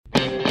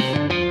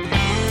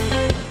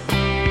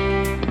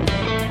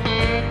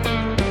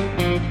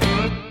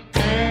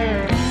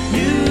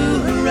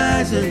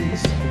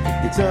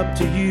it's up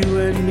to you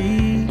and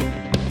me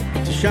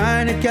to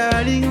shine a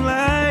guiding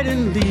light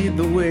and lead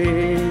the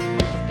way.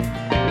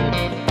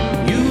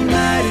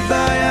 United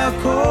by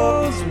our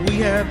cause, we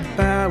have the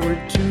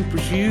power to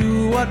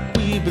pursue what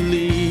we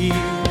believe.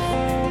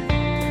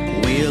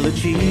 We'll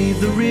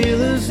achieve the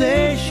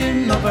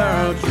realization of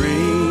our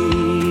dreams.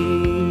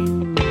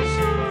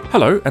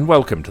 Hello and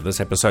welcome to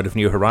this episode of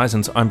New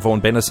Horizons. I'm Vaughan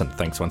Bennison.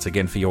 Thanks once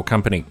again for your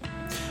company.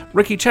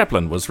 Ricky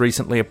Chaplin was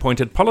recently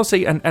appointed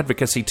Policy and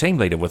Advocacy Team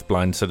Leader with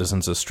Blind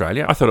Citizens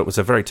Australia. I thought it was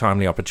a very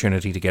timely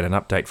opportunity to get an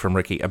update from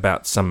Ricky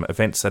about some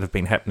events that have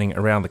been happening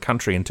around the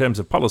country in terms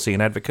of policy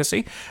and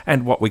advocacy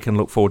and what we can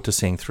look forward to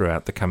seeing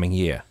throughout the coming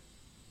year.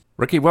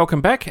 Ricky,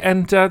 welcome back,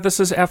 and this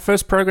is our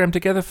first program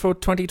together for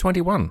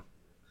 2021.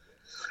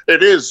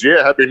 It is,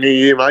 yeah. Happy New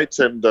Year, mate,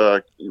 and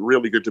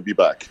really good to be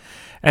back.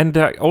 And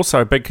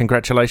also, big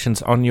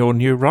congratulations on your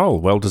new role.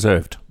 Well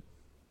deserved.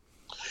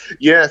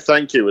 Yeah,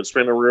 thank you. It's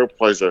been a real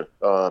pleasure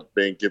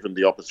being given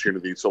the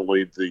opportunity to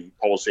lead the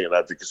policy and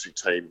advocacy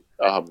team.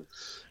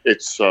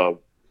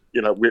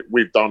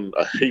 We've done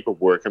a heap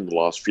of work in the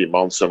last few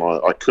months, and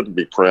I couldn't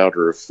be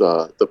prouder of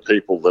the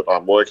people that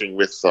I'm working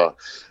with.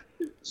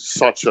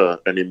 Such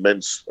an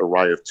immense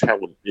array of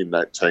talent in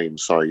that team.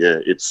 So, yeah,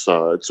 it's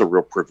a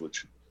real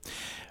privilege.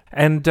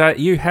 And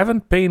you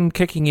haven't been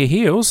kicking your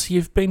heels.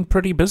 You've been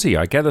pretty busy.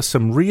 I gather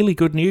some really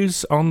good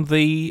news on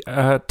the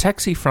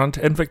taxi front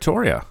in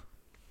Victoria.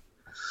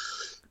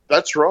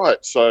 That's right.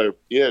 So,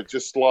 yeah,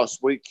 just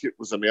last week it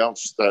was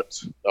announced that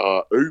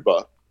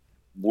Uber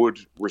would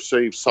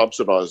receive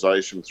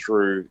subsidisation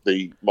through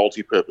the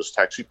multi-purpose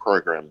taxi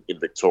program in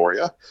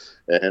Victoria.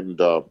 And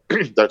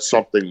that's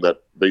something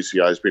that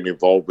BCA has been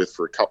involved with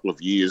for a couple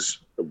of years.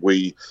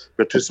 We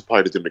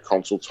participated in the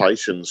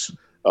consultations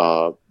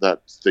that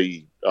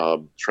the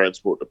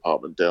Transport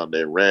Department down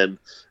there ran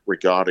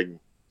regarding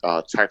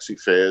taxi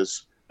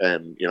fares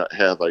and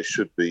how they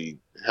should be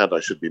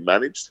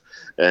managed.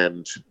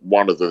 And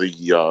one of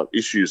the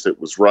issues that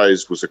was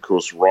raised was, of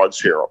course,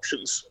 rideshare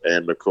options.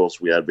 And of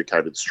course, we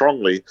advocated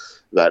strongly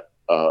that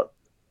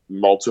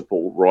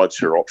multiple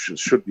rideshare options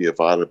should be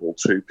available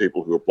to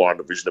people who are blind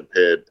or vision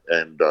impaired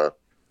and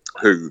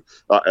who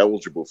are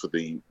eligible for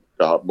the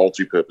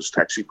multi-purpose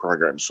taxi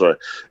program. So,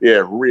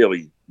 yeah,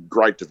 really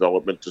great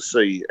development to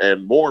see.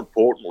 And more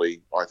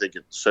importantly, I think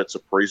it sets a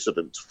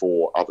precedent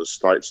for other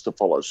states to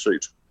follow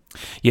suit.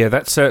 Yeah,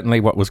 that's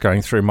certainly what was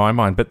going through my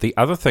mind. But the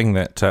other thing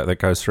that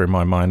goes through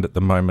my mind at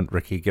the moment,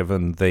 Ricky,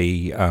 given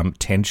the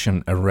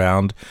tension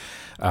around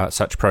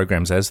such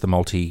programs as the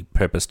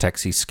multi-purpose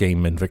taxi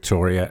scheme in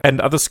Victoria and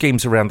other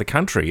schemes around the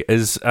country,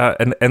 is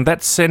and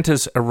that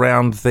centres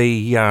around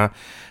the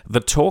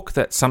talk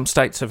that some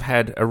states have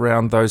had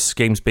around those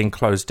schemes being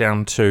closed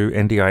down to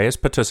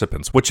NDIS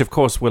participants, which of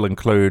course will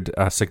include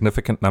a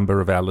significant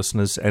number of our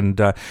listeners and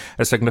a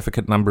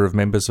significant number of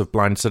members of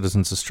Blind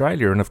Citizens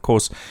Australia. And of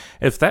course,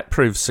 if that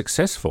proves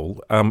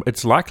successful,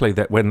 it's likely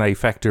that when they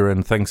factor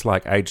in things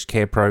like aged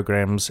care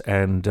programs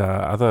and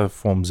other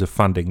forms of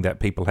funding that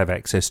people have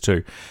access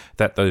to,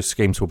 that those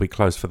schemes will be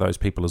closed for those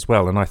people as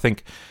well. And I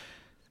think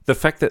the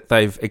fact that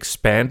they've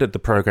expanded the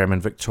program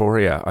in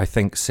Victoria, I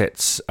think,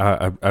 sets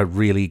a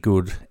really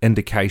good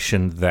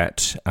indication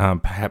that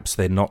perhaps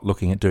they're not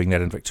looking at doing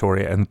that in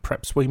Victoria, and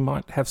perhaps we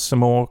might have some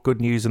more good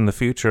news in the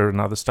future in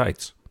other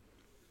states.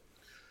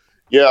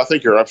 Yeah, I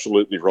think you're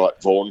absolutely right,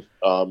 Vaughan.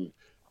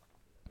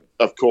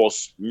 Of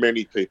course,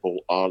 many people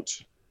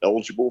aren't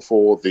eligible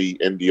for the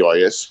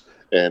NDIS,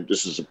 and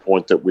this is a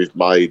point that we've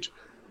made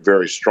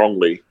very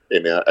strongly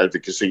in our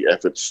advocacy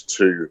efforts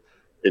to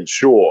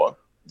ensure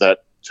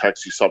that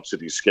taxi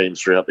subsidy schemes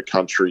throughout the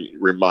country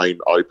remain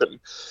open.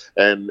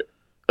 And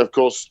of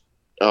course,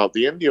 the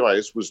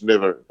NDIS was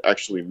never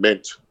actually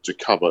meant to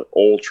cover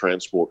all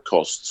transport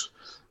costs.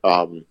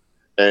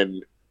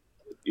 And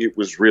it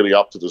was really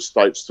up to the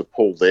states to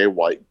pull their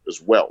weight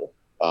as well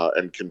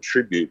and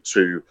contribute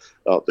to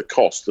the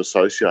cost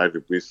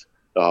associated with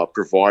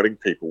providing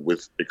people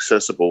with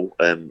accessible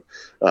and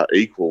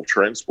equal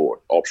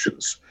transport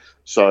options.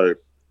 So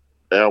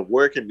our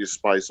work in this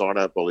space, I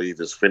don't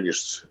believe, is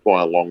finished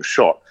by a long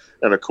shot.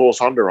 And of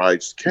course, under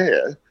aged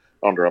care,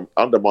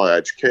 under my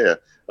aged care,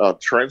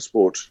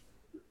 transport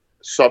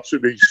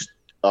subsidies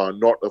are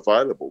not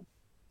available.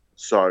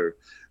 So,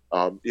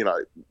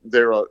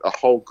 there are a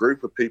whole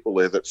group of people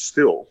there that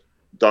still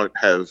don't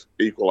have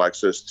equal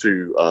access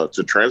to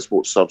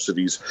transport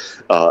subsidies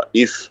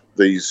if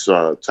these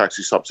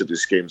taxi subsidy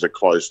schemes are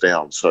closed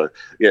down. So,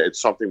 yeah, it's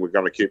something we're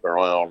going to keep our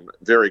eye on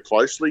very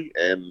closely,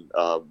 and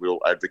we'll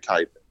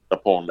advocate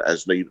upon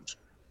as needed.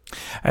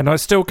 And I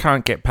still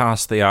can't get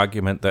past the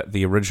argument that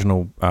the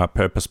original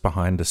purpose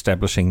behind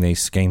establishing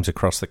these schemes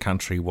across the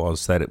country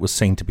was that it was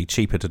seen to be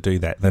cheaper to do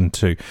that than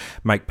to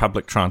make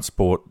public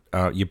transport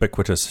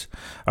ubiquitous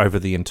over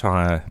the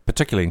entire,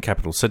 particularly in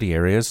capital city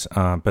areas,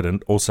 but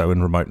also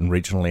in remote and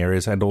regional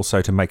areas, and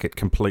also to make it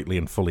completely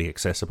and fully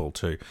accessible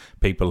to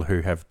people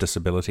who have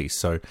disabilities.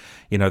 So,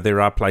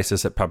 there are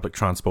places that public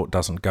transport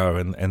doesn't go,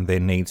 and there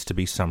needs to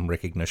be some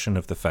recognition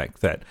of the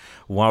fact that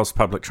whilst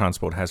public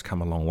transport has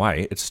come a long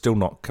way, it's still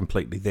not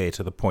completely there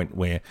to the point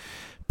where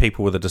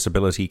people with a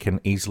disability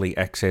can easily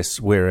access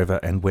wherever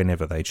and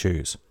whenever they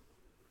choose.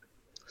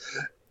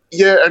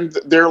 Yeah, and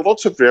there are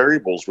lots of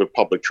variables with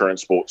public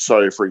transport.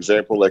 So, for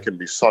example, there can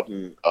be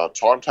sudden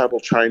timetable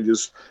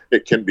changes.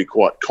 It can be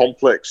quite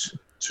complex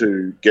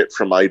to get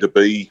from A to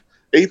B,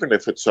 even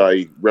if it's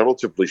a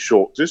relatively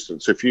short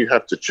distance. If you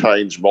have to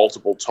change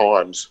multiple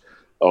times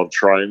on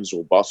trains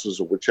or buses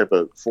or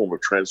whichever form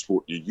of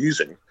transport you're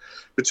using,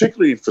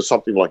 particularly for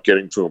something like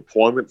getting to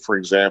employment, for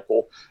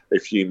example,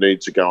 if you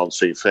need to go and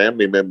see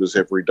family members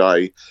every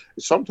day,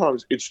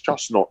 sometimes it's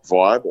just not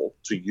viable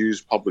to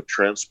use public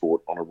transport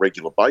on a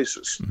regular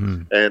basis.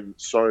 Mm-hmm. And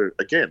so,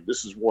 again,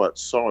 this is why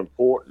it's so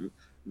important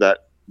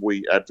that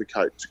we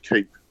advocate to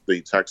keep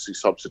the taxi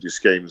subsidy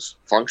schemes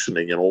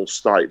functioning in all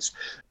states.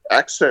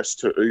 Access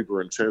to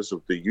Uber in terms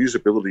of the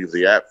usability of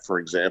the app, for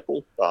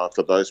example,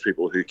 for those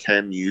people who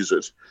can use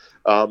it,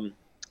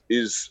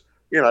 is,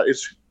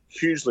 it's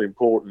hugely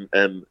important.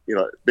 And,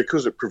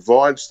 because it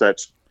provides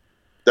that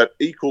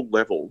equal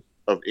level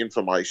of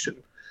information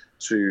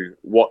to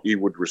what you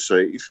would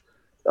receive,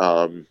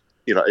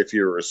 if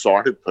you're a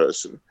sighted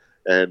person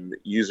and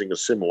using a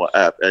similar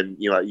app, and,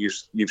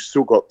 you've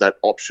still got that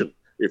option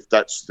if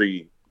that's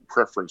the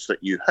preference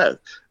that you have.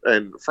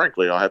 And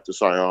frankly, I have to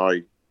say,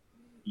 I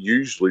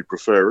usually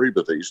prefer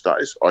Uber these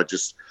days. I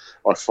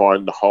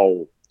find the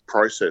whole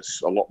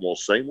process a lot more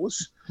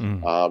seamless.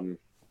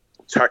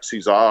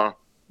 Taxis are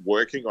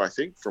working, I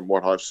think, from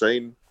what I've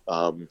seen.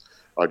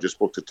 I just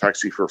booked a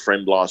taxi for a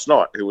friend last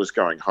night who was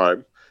going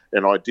home,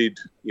 and I did,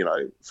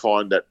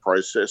 find that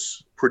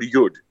process pretty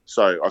good.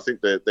 So I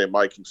think they're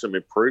making some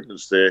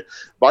improvements there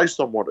based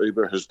on what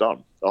Uber has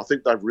done. I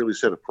think they've really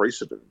set a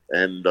precedent,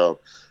 and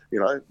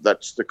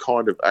that's the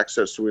kind of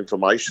access to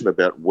information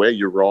about where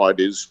your ride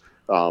is,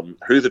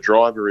 who the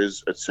driver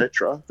is,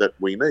 etc., that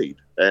we need.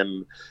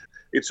 And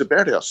it's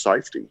about our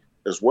safety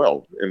as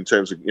well in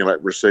terms of,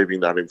 receiving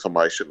that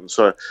information.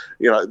 So,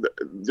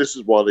 this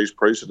is why these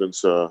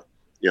precedents are,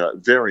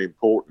 very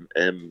important,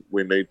 and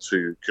we need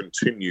to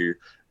continue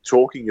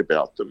talking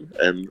about them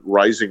and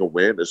raising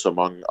awareness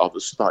among other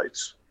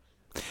states.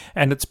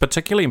 And it's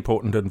particularly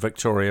important in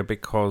Victoria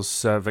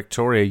because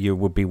Victoria, you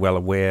would be well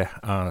aware,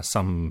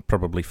 some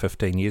probably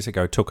 15 years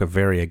ago, took a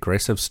very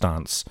aggressive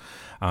stance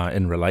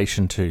in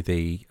relation to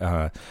the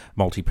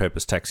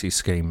multi-purpose taxi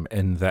scheme,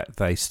 in that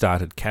they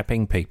started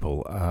capping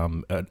people.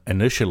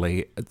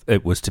 Initially,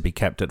 it was to be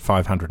capped at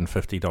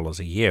 $550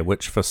 a year,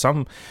 which for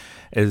some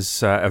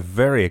is a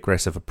very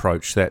aggressive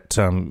approach that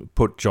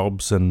put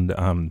jobs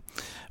and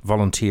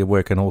volunteer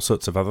work and all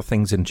sorts of other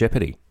things in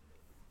jeopardy.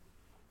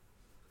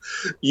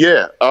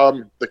 Yeah,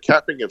 the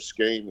capping of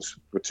schemes,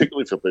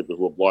 particularly for people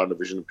who are blind or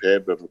vision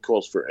impaired, but of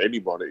course for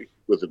anybody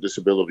with a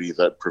disability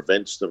that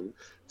prevents them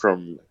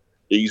from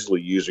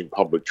easily using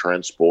public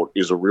transport,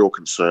 is a real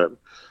concern.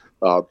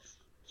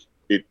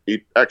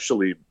 It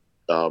actually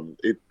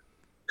it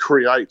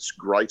creates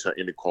greater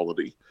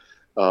inequality.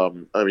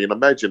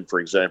 Imagine, for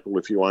example,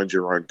 if you owned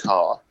your own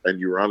car and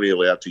you were only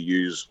allowed to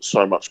use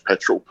so much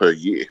petrol per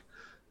year,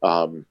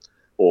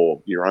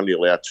 or you're only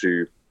allowed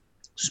to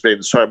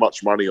spend so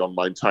much money on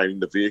maintaining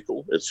the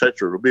vehicle,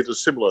 etc. It'll be a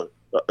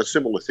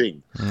similar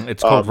thing.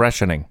 It's called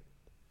rationing.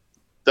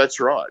 That's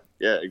right.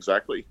 Yeah,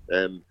 exactly.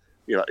 And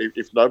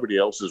if nobody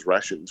else is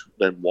rationed,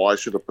 then why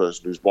should a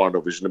person who's blind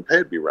or vision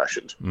impaired be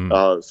rationed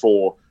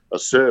for a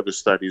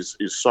service that is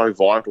so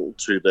vital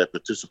to their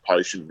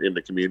participation in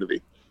the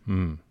community?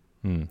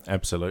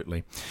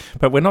 Absolutely.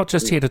 But we're not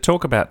just here to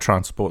talk about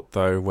transport,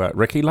 though,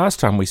 Ricky. Last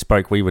time we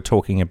spoke, we were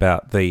talking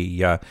about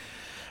the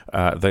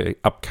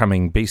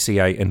upcoming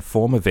BCA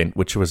Inform event,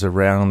 which was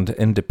around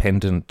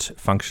independent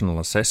functional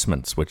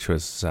assessments, which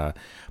was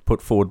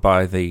put forward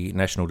by the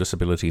National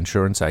Disability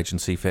Insurance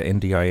Agency for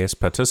NDIS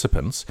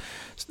participants.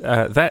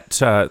 That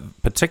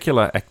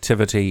particular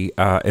activity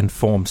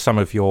informed some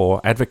of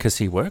your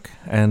advocacy work,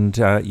 and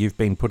you've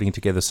been putting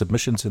together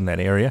submissions in that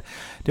area.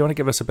 Do you want to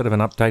give us a bit of an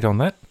update on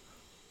that?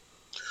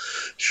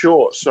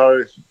 Sure.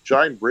 So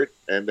Jane Britt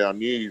and our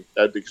new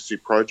advocacy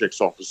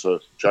projects officer,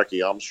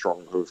 Jackie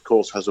Armstrong, who of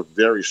course has a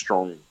very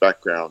strong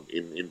background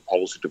in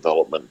policy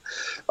development,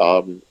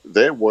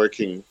 they're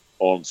working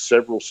on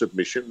several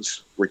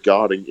submissions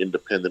regarding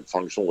independent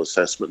functional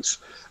assessments.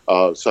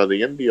 So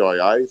the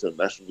NDIA, the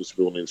National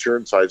Disability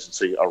Insurance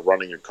Agency, are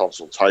running a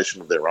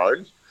consultation of their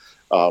own.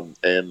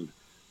 And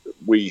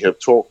we have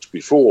talked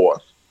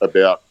before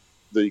about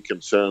the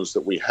concerns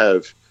that we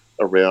have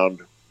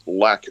around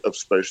lack of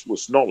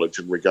specialist knowledge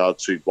in regard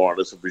to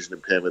blindness and vision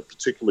impairment,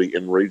 particularly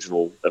in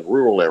regional and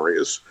rural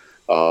areas,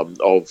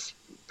 of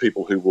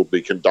people who will be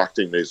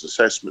conducting these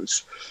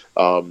assessments.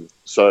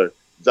 So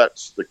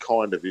that's the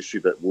kind of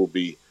issue that we'll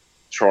be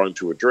trying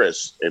to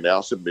address in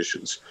our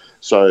submissions.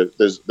 So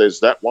there's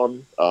that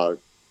one.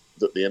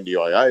 that the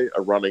NDIA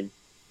are running.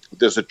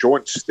 There's a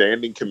joint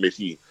standing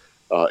committee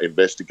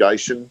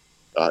investigation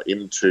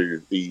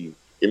into the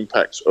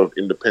impacts of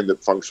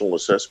independent functional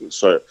assessment.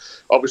 So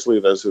obviously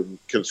there's some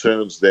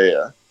concerns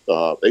there,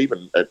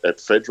 even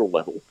at federal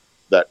level,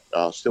 that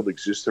still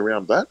exist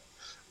around that.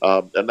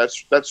 And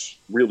that's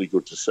really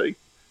good to see,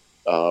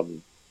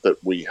 that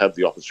we have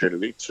the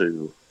opportunity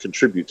to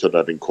contribute to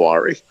that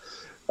inquiry.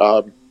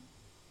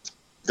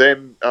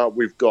 Then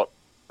we've got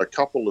a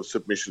couple of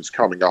submissions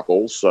coming up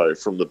also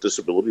from the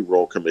Disability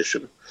Royal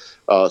Commission.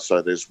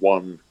 So there's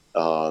one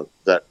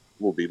that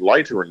will be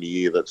later in the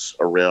year that's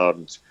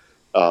around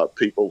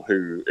people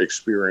who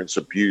experience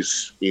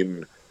abuse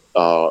in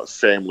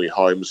family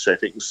home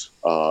settings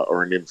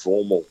or in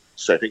informal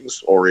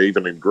settings or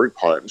even in group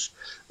homes.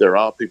 There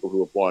are people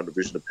who are blind or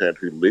vision impaired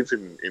who live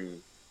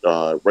in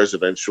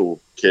residential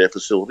care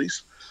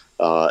facilities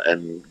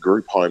and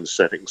group home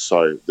settings.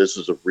 So this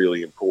is a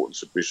really important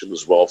submission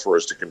as well for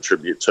us to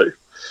contribute to.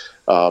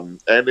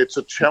 And it's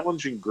a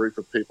challenging group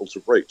of people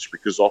to reach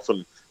because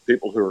often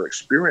people who are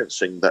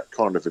experiencing that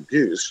kind of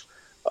abuse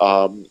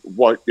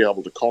won't be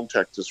able to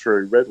contact us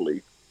very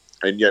readily.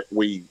 And yet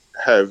we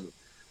have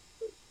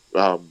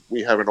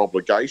an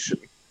obligation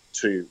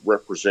to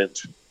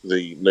represent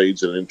the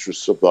needs and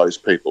interests of those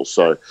people.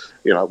 So,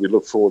 we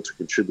look forward to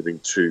contributing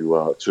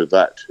to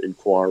that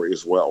inquiry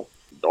as well.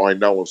 I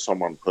know of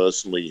someone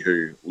personally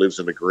who lives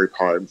in a group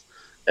home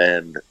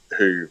and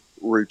who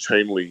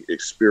routinely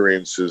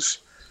experiences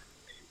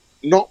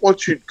not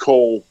what you'd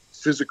call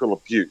physical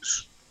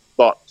abuse,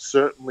 but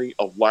certainly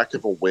a lack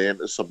of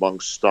awareness among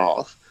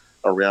staff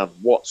around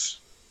what's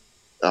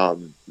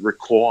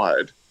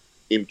required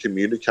in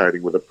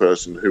communicating with a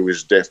person who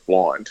is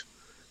deaf-blind.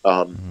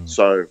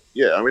 So,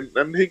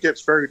 and he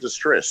gets very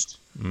distressed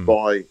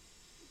by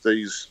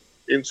these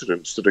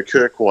incidents that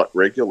occur quite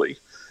regularly.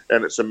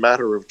 And it's a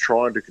matter of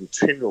trying to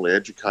continually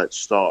educate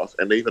staff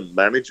and even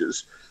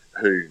managers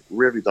who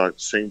really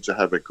don't seem to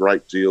have a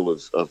great deal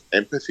of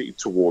empathy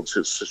towards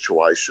his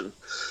situation.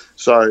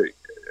 So,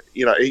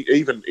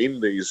 even in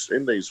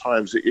these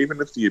homes,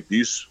 even if the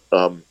abuse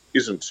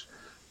isn't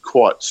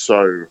quite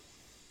so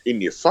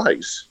in your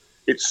face,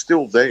 it's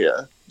still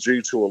there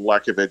due to a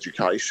lack of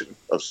education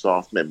of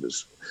staff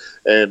members.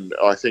 And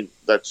I think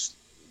that's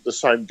the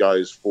same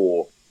goes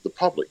for the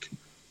public.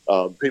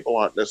 People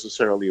aren't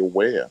necessarily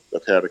aware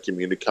of how to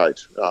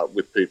communicate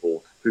with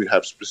people who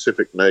have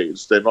specific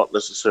needs. They're not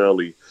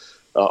necessarily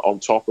on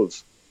top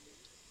of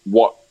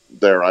what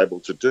they're able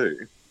to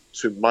do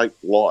to make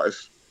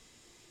life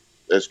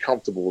as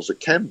comfortable as it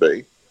can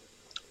be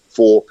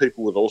for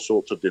people with all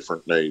sorts of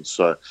different needs.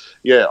 So,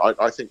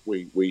 I think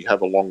we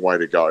have a long way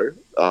to go,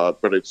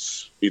 but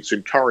it's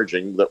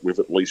encouraging that we've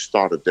at least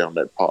started down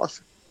that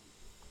path.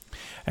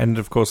 And,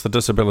 of course, the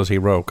Disability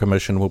Royal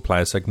Commission will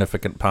play a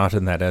significant part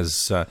in that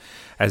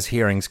as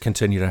hearings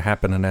continue to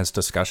happen and as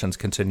discussions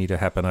continue to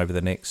happen over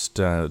the next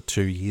 2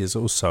 years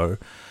or so.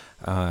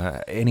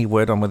 Any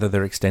word on whether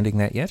they're extending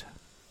that yet?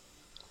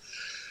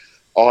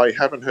 I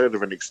haven't heard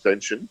of an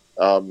extension.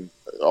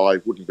 I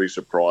wouldn't be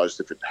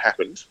surprised if it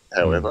happened,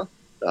 however.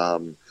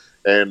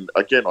 And,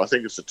 again, I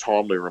think it's a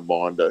timely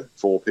reminder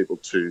for people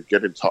to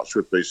get in touch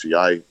with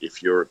BCA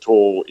if you're at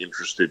all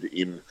interested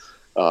in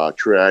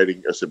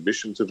creating a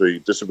submission to the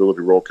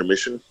Disability Royal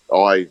Commission.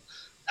 I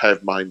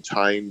have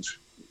maintained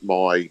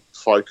my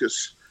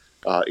focus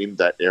in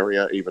that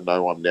area, even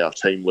though I'm now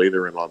team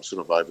leader and I'm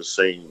sort of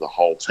overseeing the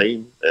whole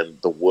team and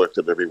the work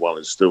that everyone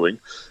is doing.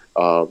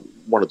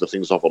 One of the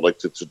things I've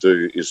elected to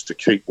do is to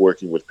keep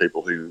working with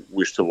people who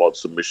wish to lodge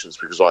submissions,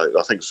 because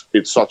I think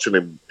it's such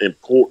an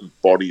important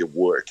body of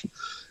work,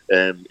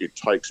 and it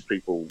takes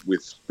people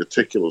with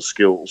particular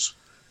skills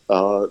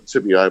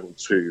to be able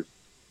to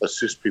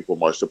assist people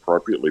most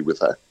appropriately with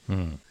that.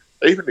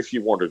 Even if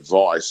you want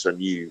advice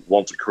and you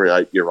want to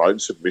create your own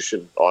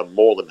submission, I'm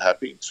more than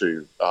happy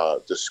to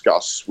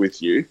discuss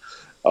with you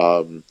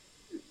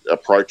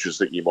approaches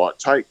that you might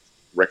take,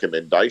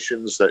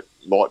 recommendations that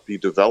might be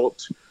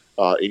developed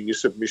in your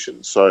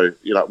submission. So,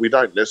 we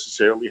don't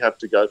necessarily have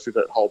to go through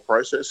that whole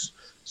process.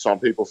 Some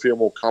people feel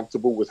more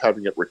comfortable with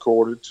having it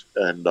recorded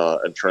and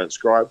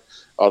transcribed.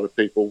 Other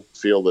people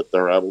feel that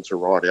they're able to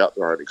write out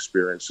their own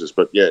experiences.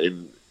 But,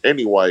 in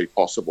any way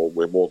possible,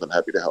 we're more than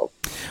happy to help.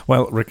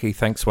 Well, Ricky,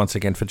 thanks once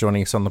again for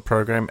joining us on the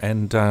program,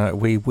 and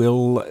we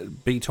will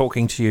be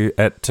talking to you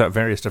at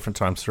various different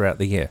times throughout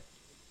the year.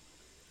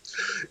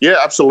 Yeah,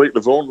 absolutely,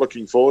 Vaughan.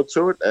 Looking forward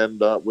to it, and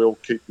we'll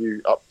keep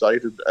you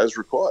updated as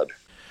required.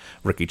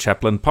 Ricky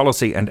Chaplin,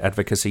 Policy and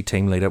Advocacy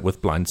Team Leader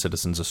with Blind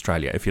Citizens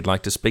Australia. If you'd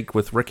like to speak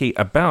with Ricky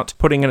about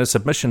putting in a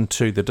submission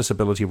to the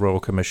Disability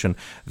Royal Commission,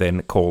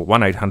 then call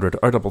 1800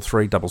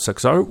 033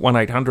 660,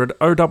 1800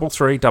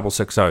 033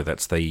 660.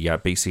 That's the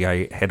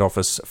BCA head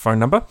office phone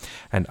number,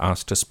 and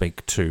ask to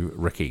speak to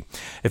Ricky.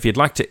 If you'd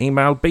like to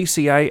email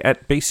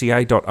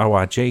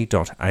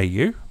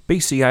bca@bca.org.au,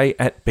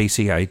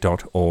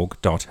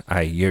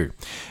 bca@bca.org.au.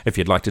 If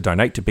you'd like to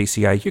donate to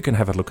BCA, you can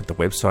have a look at the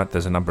website.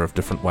 There's a number of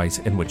different ways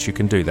in which you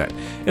can do that.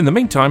 In the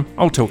meantime,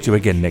 I'll talk to you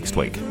again next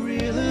week. The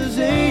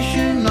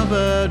realization of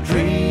a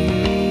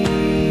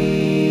dream.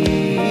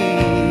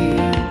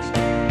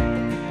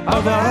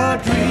 of our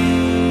dreams.